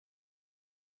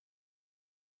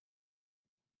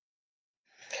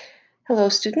Hello,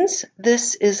 students.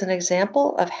 This is an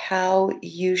example of how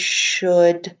you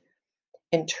should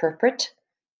interpret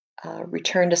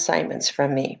returned assignments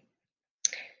from me.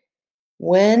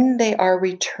 When they are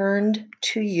returned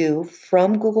to you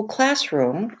from Google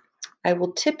Classroom, I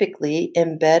will typically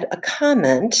embed a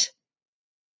comment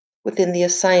within the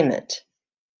assignment,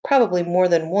 probably more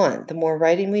than one. The more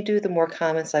writing we do, the more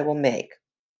comments I will make.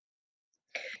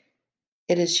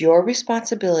 It is your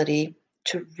responsibility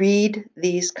to read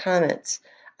these comments.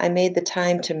 I made the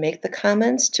time to make the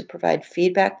comments to provide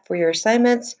feedback for your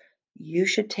assignments. You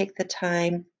should take the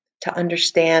time to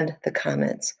understand the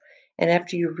comments. And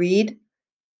after you read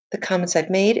the comments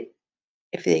I've made,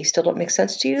 if they still don't make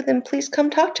sense to you, then please come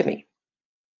talk to me.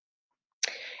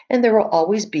 And there will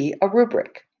always be a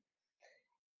rubric.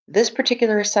 This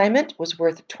particular assignment was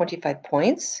worth 25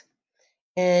 points.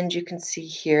 And you can see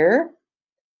here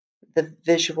the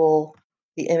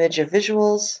image of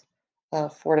visuals,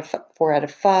 4 out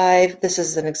of 5. This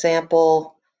is an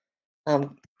example.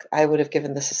 I would have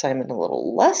given this assignment a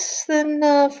little less than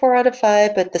 4 out of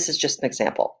 5, but this is just an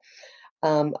example.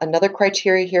 Another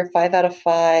criteria here, 5 out of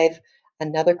 5.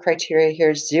 Another criteria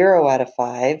here, 0 out of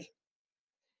 5.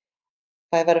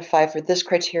 5 out of 5 for this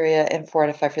criteria and 4 out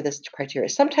of 5 for this criteria.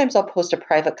 Sometimes I'll post a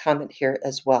private comment here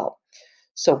as well.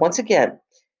 So once again,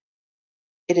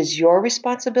 it is your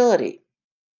responsibility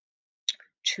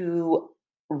to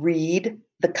read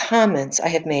the comments I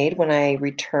have made when I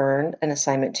return an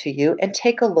assignment to you and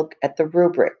take a look at the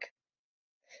rubric.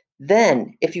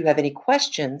 Then, if you have any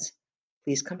questions,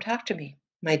 please come talk to me.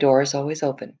 My door is always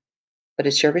open. But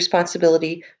it's your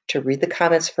responsibility to read the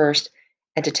comments first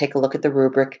and to take a look at the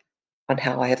rubric on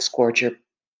how I have scored your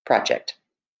project.